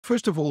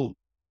first of all,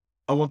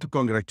 I want to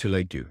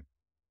congratulate you.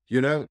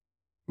 You know,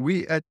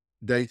 we at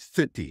day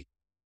 30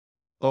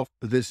 of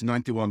this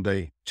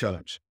 91-day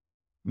challenge.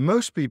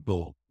 Most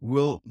people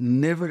will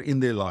never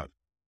in their life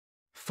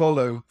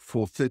follow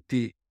for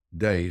 30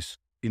 days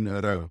in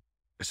a row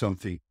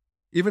something,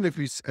 even if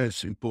it's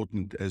as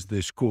important as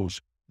this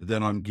course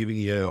that I'm giving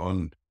here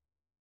on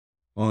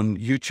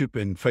YouTube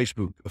and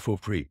Facebook for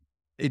free.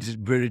 It is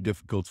very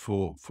difficult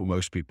for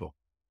most people.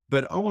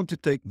 But I want to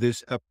take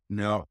this up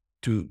now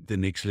to the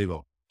next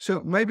level.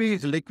 So maybe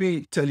let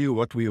me tell you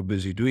what we are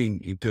busy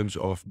doing in terms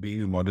of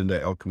being a modern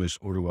day alchemist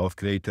or a wealth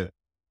creator.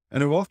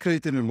 And a wealth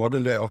creator and a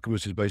modern day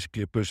alchemist is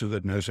basically a person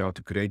that knows how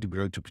to create, to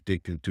grow, to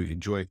protect, and to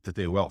enjoy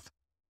their wealth.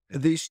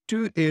 There's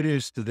two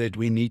areas that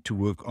we need to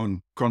work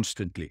on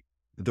constantly.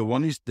 The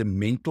one is the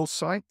mental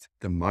side,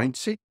 the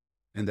mindset,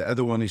 and the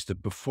other one is the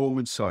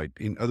performance side.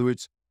 In other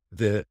words,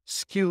 the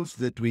skills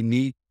that we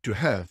need to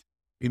have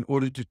in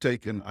order to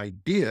take an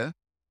idea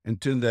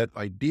and turn that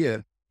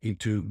idea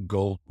into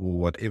gold or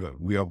whatever.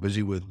 We are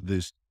busy with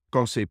this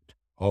concept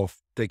of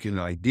taking an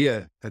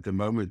idea at the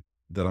moment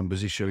that I'm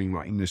busy showing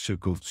my inner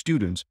circle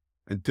students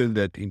and turn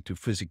that into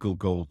physical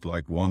gold,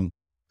 like 1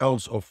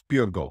 ounce of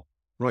pure gold.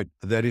 Right,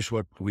 that is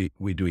what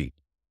we're doing.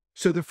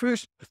 So the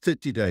first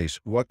 30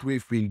 days, what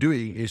we've been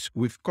doing is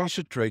we've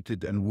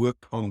concentrated and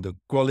worked on the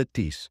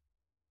qualities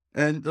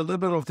and a little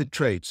bit of the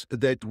traits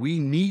that we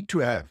need to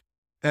have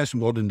as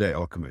modern day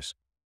alchemists.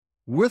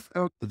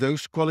 Without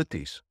those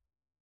qualities,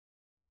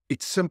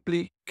 it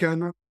simply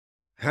cannot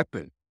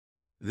happen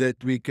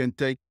that we can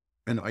take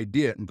an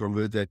idea and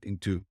convert that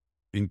into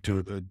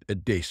a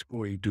desk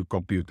or into a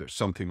computer,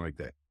 something like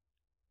that.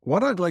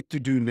 What I'd like to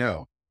do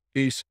now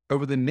is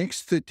over the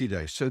next 30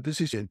 days, so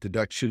this is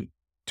introduction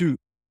to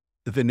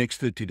the next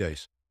 30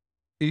 days,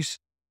 is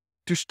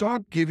to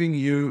start giving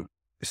you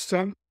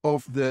some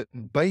of the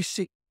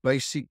basic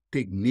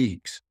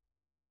techniques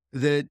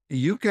that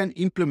you can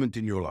implement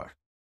in your life.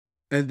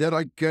 And that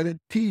I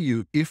guarantee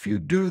you, if you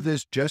do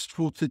this just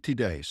for 30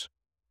 days,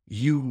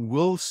 you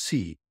will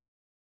see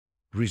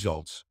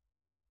results.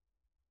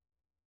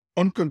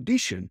 On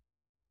condition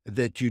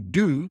that you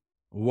do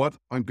what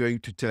I'm going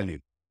to tell you.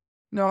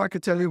 Now, I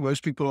can tell you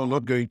most people are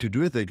not going to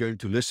do it. They're going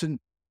to listen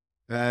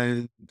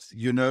and,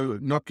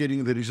 not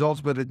getting the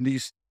results, but at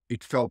least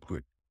it felt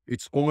good.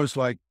 It's almost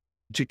like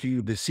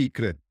checking The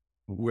Secret,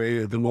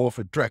 where the law of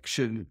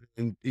attraction,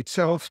 and it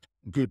sounds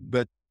good,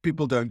 but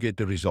people don't get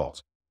the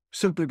results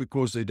simply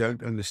because they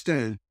don't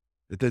understand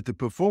that the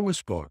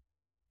performance part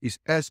is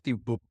as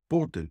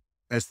important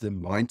as the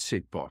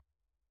mindset part.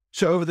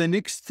 So over the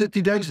next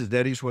 30 days,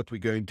 that is what we're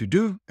going to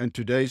do. And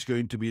today is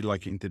going to be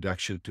like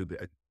introduction to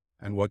that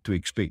and what to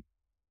expect.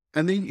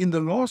 And then in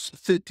the last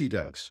 30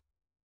 days,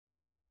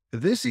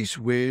 this is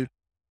where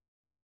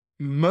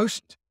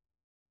most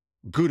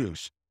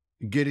gurus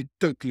get it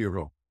totally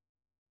wrong.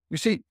 You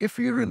see, if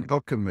you're an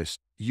alchemist,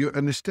 you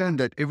understand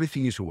that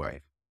everything is a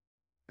wave.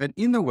 And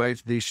in the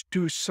wave, there's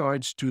two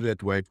sides to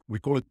that wave. We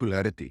call it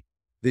polarity.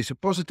 There's a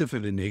positive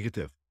and a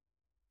negative.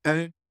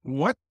 And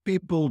what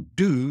people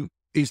do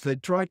is they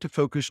try to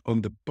focus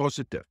on the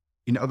positive.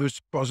 In other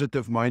words,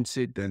 positive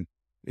mindset, and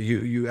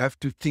you have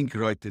to think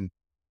right.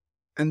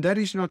 And that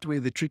is not where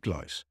the trick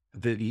lies.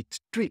 The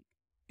trick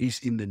is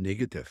in the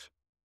negative.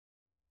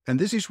 And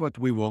this is what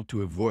we want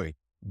to avoid.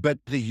 But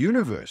the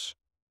universe,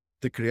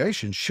 the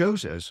creation,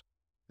 shows us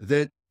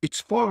that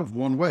it's far of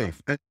one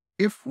wave. And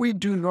if we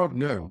do not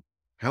know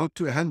how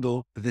to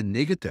handle the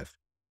negative,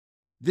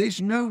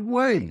 there's no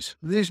ways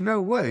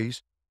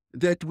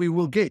that we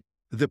will get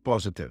the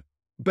positive.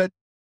 But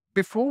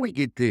before we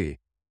get there,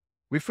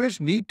 we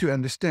first need to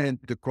understand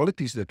the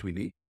qualities that we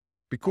need,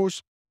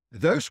 because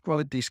those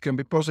qualities can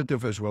be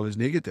positive as well as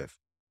negative.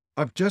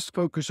 I've just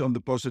focused on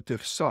the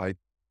positive side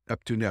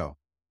up to now.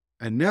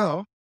 And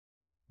now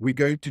we're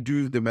going to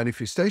do the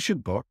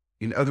manifestation part.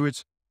 In other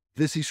words,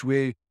 this is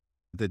where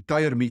the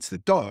tire meets the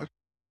tar.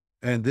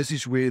 And this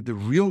is where the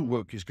real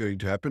work is going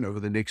to happen over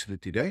the next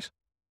 30 days.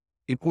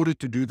 In order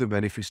to do the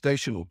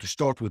manifestation, or to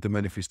start with the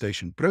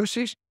manifestation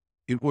process,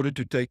 in order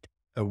to take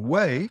a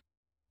wave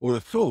or a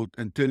thought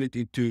and turn it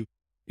into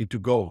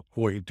gold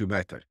or into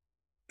matter.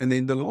 And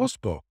then the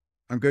last part,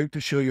 I'm going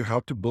to show you how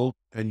to build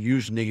and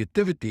use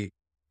negativity,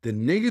 the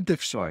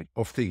negative side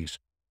of things,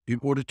 in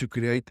order to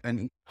create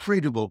an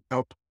incredible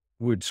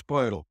outward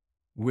spiral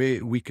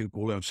where we can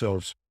call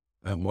ourselves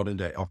modern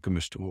day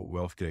alchemists or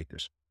wealth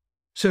creators.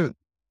 So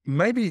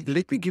maybe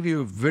let me give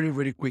you a very,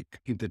 very quick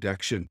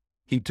introduction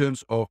in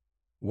terms of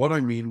what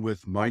I mean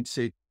with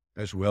mindset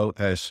as well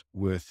as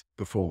with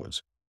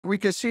performance. We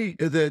can see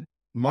that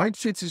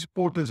mindset is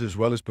important as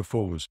well as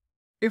performance.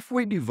 If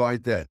we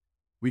divide that,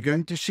 we're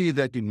going to see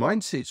that in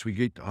mindsets, we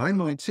get high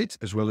mindsets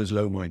as well as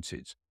low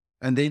mindsets.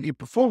 And then in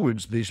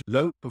performance, there's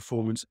low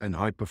performance and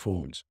high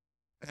performance.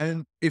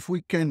 And if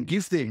we can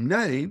give them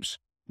names,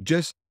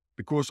 just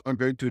because I'm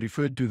going to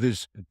refer to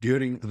this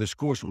during this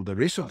course or the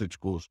rest of this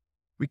course,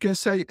 we can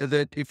say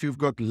that if you've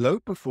got low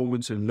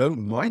performance and low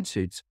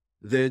mindsets,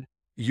 then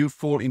you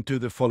fall into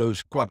the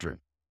follows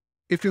quadrant.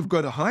 If you've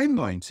got a high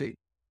mindset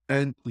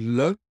and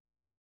low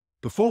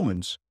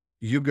performance,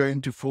 you're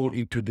going to fall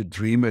into the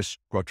dreamers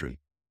quadrant.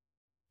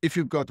 If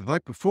you've got high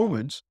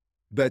performance,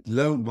 but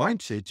low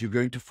mindset, you're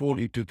going to fall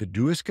into the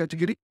doers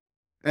category.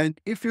 And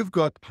if you've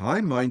got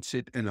high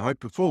mindset and high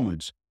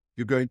performance,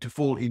 you're going to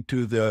fall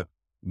into the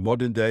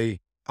modern day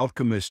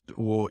alchemist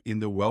or in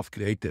the wealth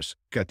creators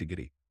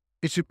category.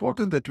 It's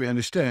important that we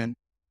understand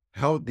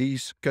how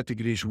these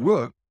categories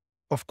work.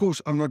 Of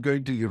course, I'm not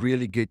going to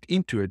really get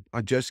into it.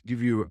 I just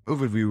give you an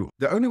overview.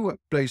 The only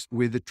place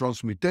where the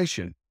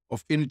transmutation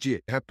of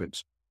energy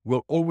happens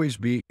will always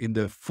be in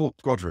the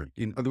fourth quadrant.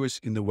 In other words,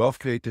 in the wealth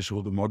creators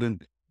or the modern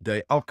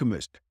day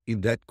alchemist,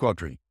 in that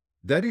quadrant.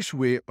 That is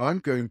where I'm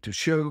going to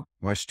show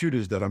my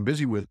students that I'm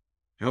busy with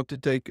how to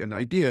take an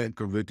idea and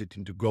convert it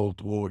into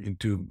gold or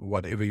into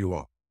whatever you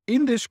are.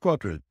 In this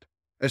quadrant,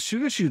 as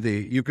soon as you're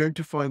there, you're going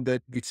to find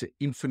that it's an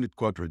infinite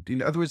quadrant.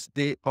 In other words,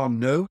 there are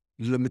no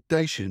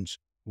limitations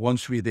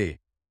once we're there.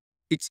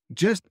 It's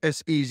just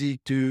as easy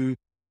to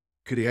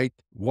create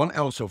 1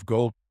 ounce of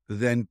gold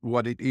than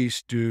what it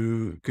is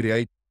to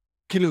create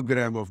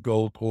kilogram of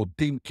gold or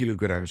 10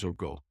 kilograms of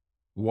gold.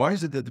 Why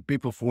is it that the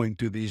people fall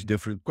into these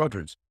different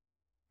quadrants?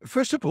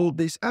 First of all,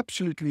 there's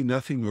absolutely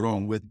nothing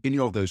wrong with any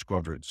of those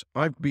quadrants.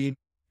 I've been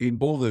in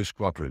all those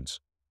quadrants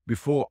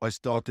before I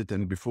started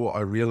and before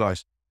I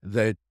realized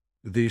that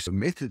there's a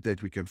method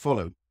that we can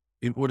follow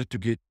in order to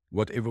get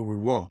whatever we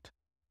want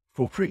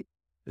for free.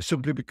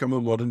 Simply become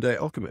a modern day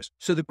alchemist.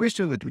 So the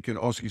question that we can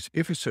ask is,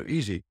 if it's so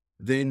easy,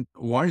 then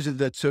why is it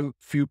that so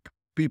few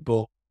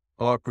people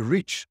are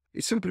rich?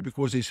 It's simply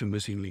because there's a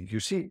missing link. You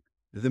see,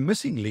 the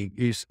missing link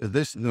is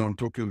this that I'm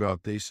talking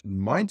about. There's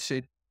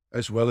mindset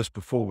as well as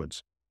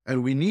performance.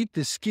 And we need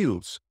the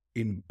skills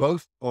in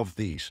both of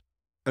these.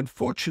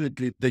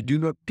 Unfortunately, they do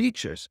not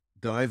teach us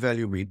the high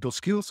value mental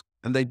skills,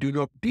 and they do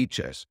not teach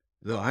us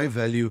the high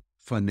value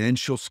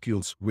financial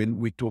skills when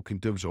we talk in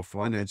terms of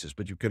finances.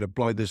 But you can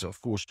apply this,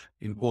 of course,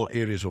 in all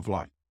areas of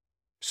life.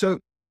 So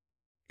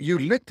you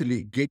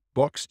literally get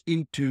boxed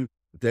into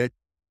that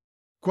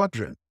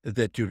quadrant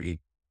that you're in,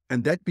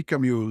 and that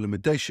becomes your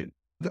limitation.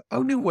 The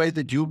only way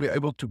that you'll be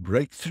able to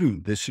break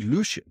through the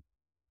solution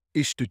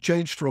is to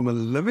change from a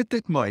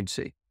limited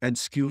mindset and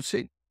skill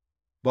set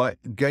by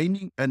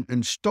gaining an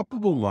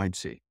unstoppable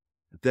mindset.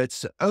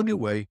 That's the only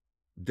way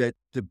that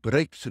the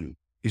breakthrough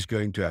is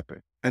going to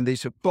happen. And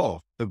there's a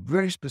path, a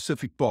very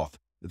specific path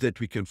that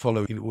we can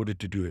follow in order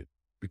to do it.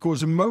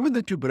 Because the moment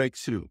that you break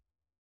through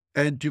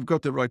and you've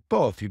got the right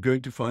path, you're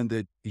going to find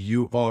that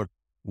you are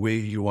where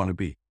you want to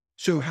be.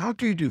 So how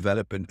do you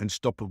develop an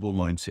unstoppable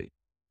mindset?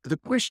 The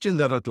question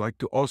that I'd like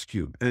to ask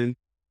you, and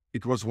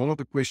it was one of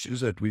the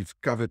questions that we've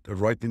covered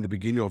right in the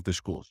beginning of this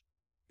course,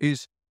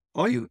 is,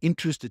 are you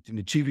interested in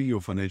achieving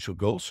your financial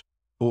goals,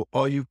 or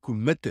are you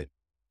committed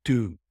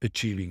to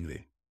achieving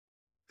them?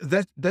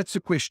 That's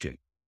the question.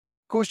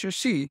 Of course, you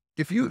see,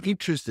 if you're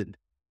interested,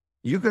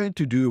 you're going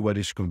to do what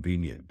is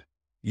convenient.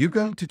 You're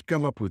going to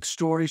come up with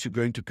stories, you're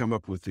going to come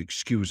up with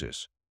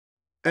excuses,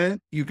 and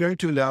you're going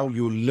to allow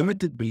your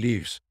limited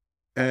beliefs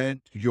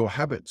and your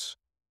habits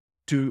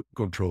to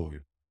control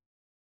you.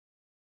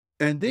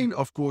 And then,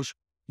 of course,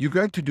 you're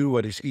going to do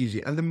what is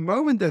easy. And the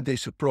moment that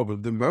there's a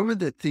problem, the moment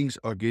that things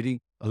are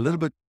getting a little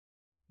bit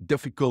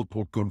difficult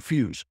or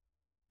confused,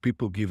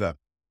 people give up.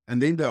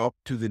 And then they're up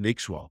to the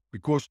next one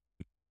because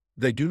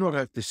they do not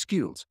have the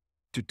skills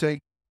to take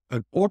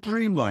an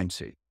ordinary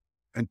mindset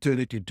and turn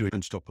it into an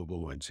unstoppable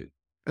mindset.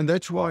 And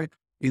that's why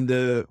in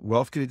the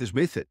Wealth Creators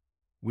Method,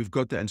 we've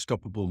got the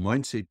Unstoppable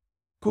Mindset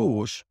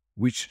course,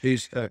 which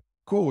is a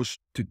course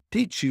to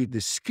teach you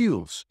the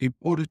skills in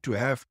order to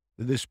have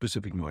this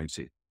specific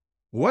mindset.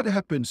 What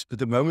happens at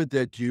the moment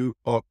that you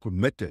are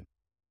committed?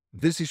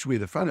 This is where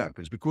the fun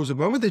happens, because the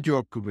moment that you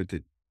are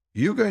committed,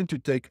 you're going to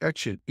take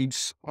action in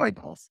spite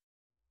of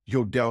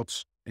your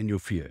doubts and your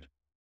fear.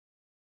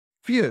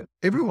 Fear,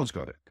 everyone's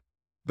got it.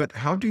 But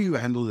how do you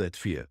handle that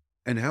fear?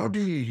 And how do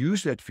you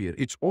use that fear?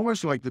 It's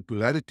almost like the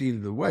polarity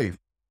in the wave,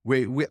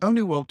 where we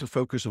only want to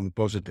focus on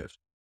positives.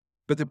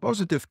 But the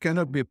positive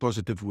cannot be a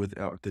positive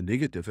without the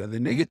negative. And the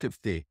negative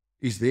there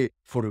is there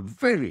for a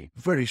very,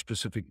 very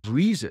specific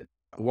reason.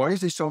 Why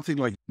is there something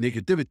like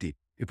negativity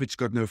if it's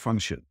got no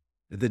function?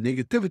 The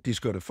negativity's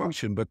got a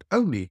function, but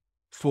only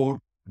for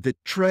the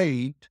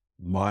trained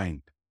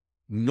mind,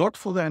 not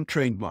for the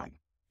untrained mind.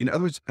 In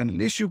other words,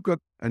 unless you've got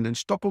an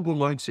unstoppable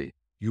mindset,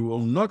 you will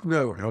not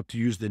know how to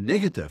use the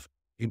negative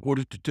in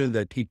order to turn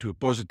that into a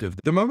positive.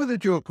 The moment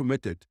that you are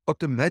committed,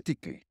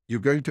 automatically you're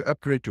going to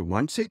upgrade your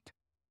mindset,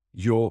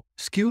 your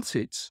skill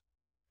sets,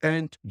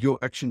 and your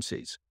action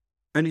sets.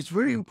 And it's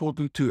very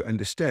important to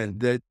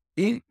understand that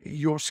in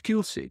your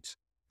skill sets,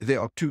 there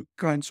are two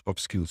kinds of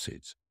skill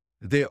sets.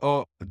 There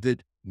are the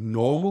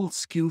normal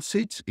skill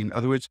sets. In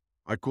other words,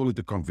 I call it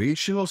the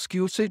conventional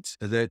skill sets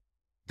that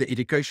the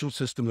educational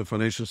system, the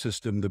financial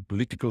system, the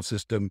political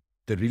system,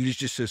 the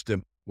religious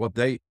system, what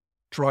they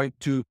try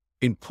to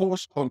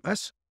enforce on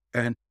us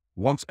and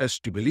wants us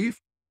to believe.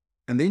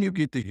 And then you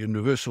get the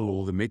universal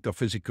or the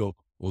metaphysical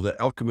or the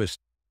alchemist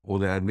or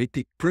the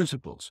hermetic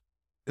principles.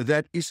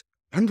 That is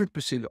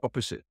 100%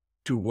 opposite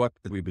to what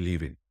we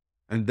believe in.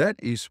 And that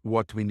is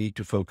what we need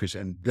to focus.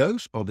 And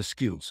those are the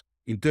skills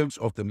in terms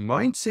of the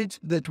mindset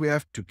that we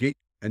have to get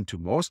and to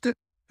master,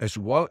 as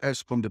well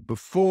as from the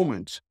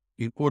performance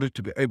in order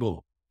to be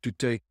able to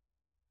take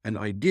an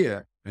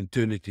idea and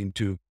turn it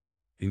into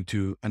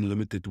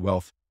unlimited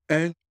wealth.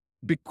 And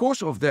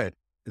because of that,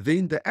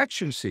 then the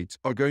action sets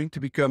are going to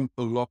become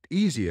a lot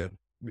easier.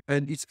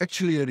 And it's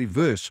actually a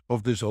reverse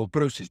of this whole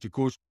process,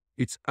 because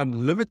it's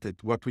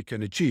unlimited what we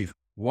can achieve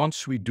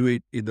once we do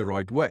it in the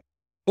right way.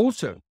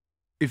 Also,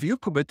 if you're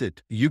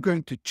committed, you're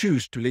going to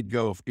choose to let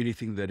go of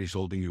anything that is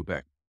holding you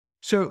back.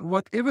 So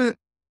whatever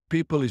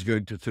people is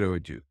going to throw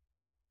at you,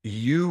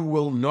 you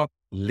will not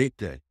let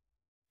that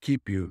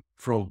keep you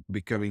from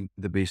becoming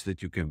the best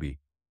that you can be.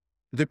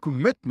 The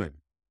commitment,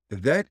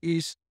 that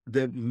is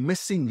the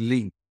missing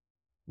link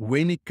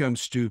when it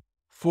comes to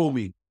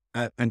forming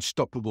an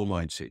unstoppable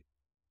mindset.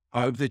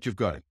 I hope that you've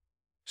got it.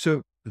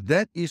 So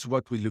that is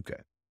what we look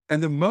at.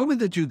 And the moment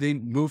that you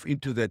then move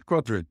into that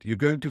quadrant, you're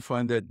going to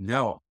find that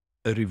now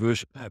a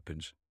reverse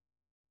happens.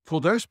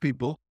 For those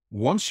people,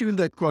 once you're in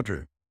that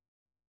quadrant,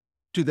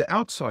 to the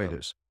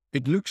outsiders,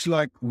 it looks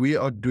like we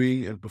are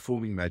doing and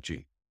performing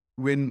magic.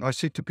 When I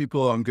said to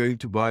people, I'm going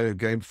to buy a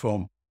game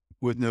farm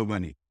with no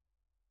money,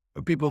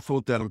 people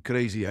thought that I'm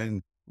crazy.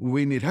 And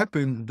when it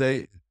happened,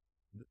 they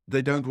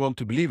don't want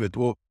to believe it.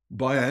 Or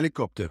buy a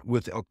helicopter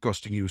without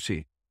costing you a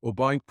cent, or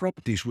buying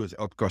properties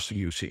without costing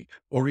you a cent,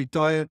 or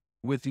retire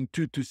within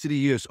 2 to 3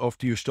 years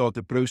after you start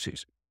the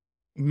process.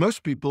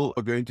 Most people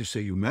are going to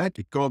say you're mad,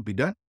 it can't be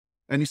done.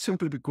 And it's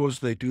simply because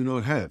they do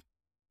not have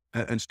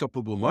an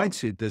unstoppable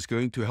mindset that's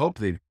going to help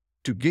them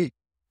to get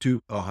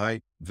to a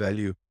high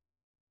value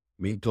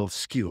mental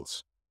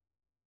skills.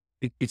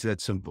 It's that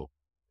simple.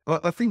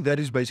 I think that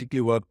is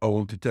basically what I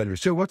want to tell you.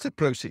 So what's the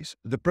process?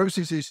 The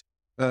process is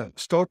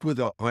start with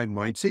a high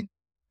mindset.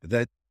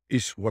 That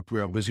is what we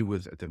are busy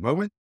with at the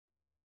moment.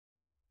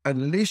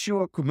 Unless you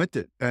are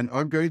committed, and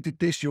I'm going to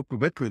test your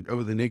commitment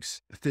over the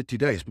next 30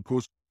 days,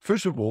 because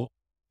first of all,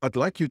 I'd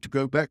like you to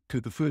go back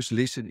to the first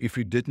lesson if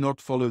you did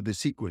not follow the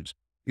sequence.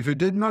 If you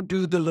did not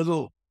do the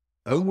little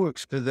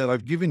homeworks that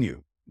I've given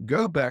you,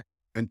 go back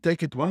and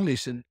take it one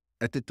lesson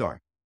at a time.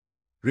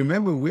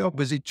 Remember, we are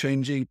busy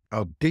changing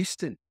our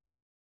destiny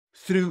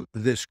through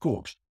this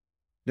course.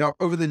 Now,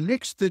 over the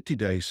next 30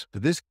 days,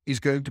 this is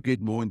going to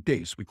get more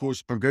intense,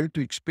 because I'm going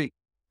to expect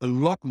a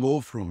lot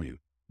more from you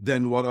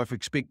than what I've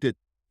expected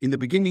in the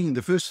beginning. In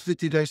the first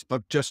 30 days,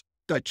 I've just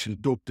touched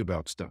and talked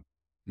about stuff.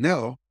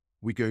 Now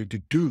we're going to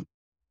do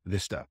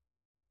this stuff.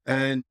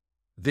 And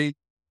then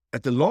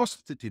at the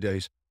last 30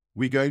 days,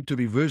 we're going to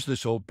reverse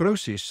this whole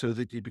process so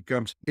that it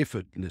becomes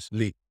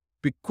effortlessly,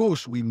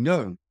 because we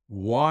know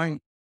why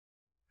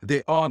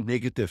there are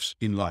negatives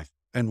in life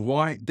and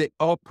why there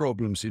are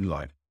problems in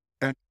life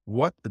and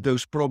what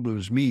those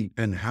problems mean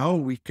and how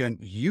we can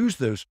use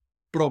those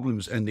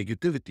problems and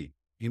negativity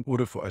in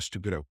order for us to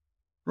grow.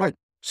 Right.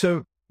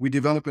 So we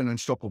develop an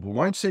unstoppable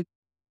mindset.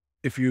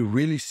 If you're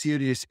really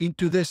serious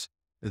into this,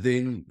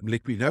 then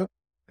let me know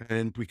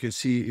and we can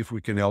see if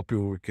we can help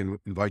you, or we can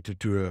invite you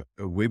to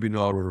a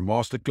webinar or a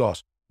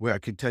masterclass where I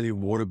can tell you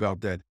more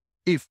about that,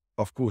 if,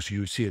 of course,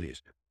 you're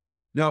serious.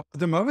 Now,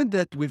 the moment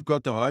that we've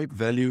got the high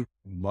value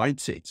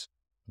mindsets,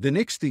 the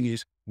next thing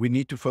is we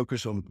need to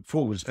focus on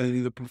performance. And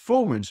in the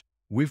performance,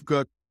 we've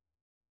got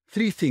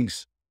 3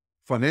 things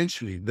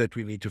financially that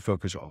we need to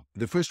focus on.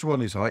 The first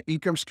one is high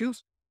income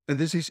skills. And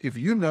this is if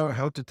you know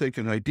how to take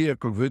an idea,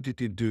 convert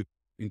it into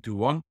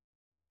 1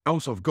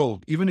 ounce of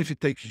gold, even if it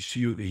takes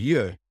you a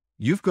year,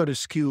 you've got a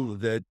skill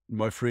that,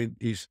 my friend,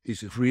 is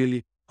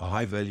really a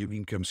high value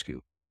income skill.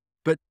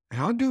 But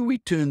how do we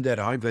turn that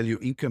high value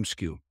income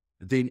skill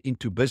then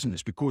into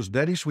business? Because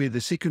that is where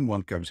the second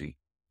one comes in.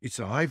 It's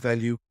a high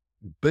value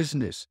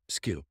business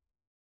skill.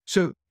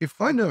 So if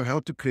I know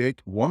how to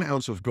create 1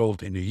 ounce of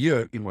gold in a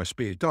year in my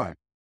spare time,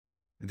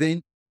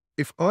 then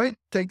if I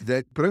take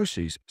that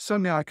process,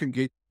 suddenly I can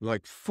get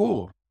like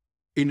 4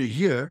 in a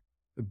year,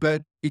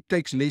 but it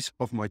takes less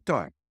of my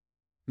time.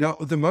 Now,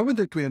 the moment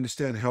that we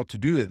understand how to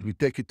do that, we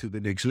take it to the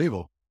next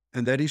level.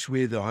 And that is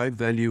where the high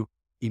value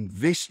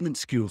investment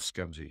skills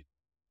comes in,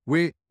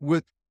 where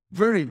with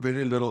very,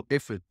 very little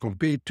effort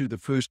compared to the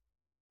first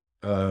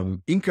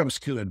income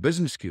skill and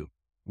business skill,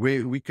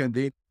 where we can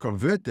then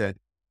convert that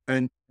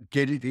and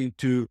get it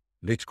into,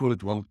 let's call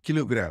it 1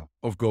 kilogram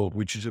of gold,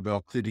 which is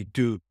about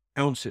 32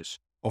 ounces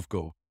of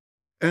gold.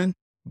 And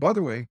by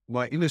the way,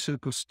 my inner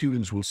circle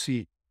students will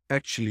see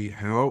actually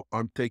how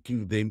I'm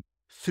taking them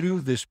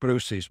through this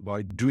process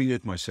by doing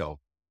it myself.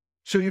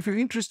 So if you're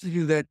interested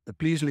in that,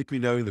 please let me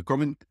know in the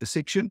comment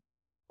section.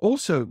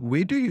 Also,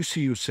 where do you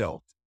see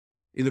yourself?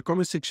 In the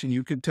comment section,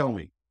 you can tell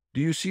me, do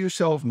you see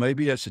yourself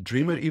maybe as a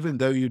dreamer, even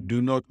though you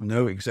do not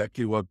know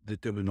exactly what the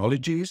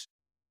terminology is?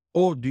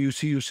 Or do you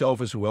see yourself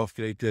as a wealth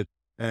creator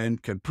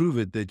and can prove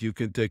it that you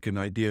can take an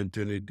idea and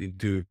turn it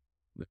into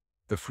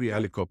the free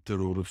helicopter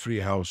or a free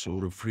house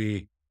or a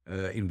free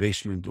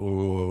investment,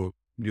 or,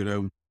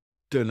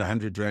 turn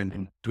 100 Rand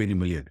into 20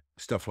 million,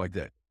 stuff like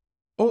that?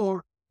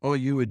 Or are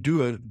you a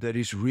doer that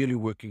is really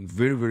working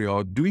very, very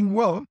hard, doing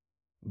well,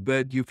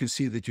 but you can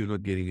see that you're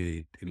not getting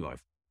it in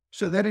life.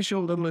 So that is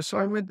your little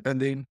assignment.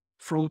 And then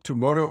from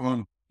tomorrow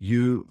on,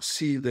 you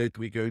see that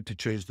we're going to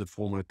change the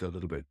format a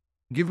little bit.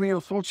 Give me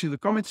your thoughts in the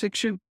comment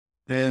section,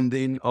 and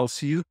then I'll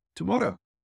see you tomorrow.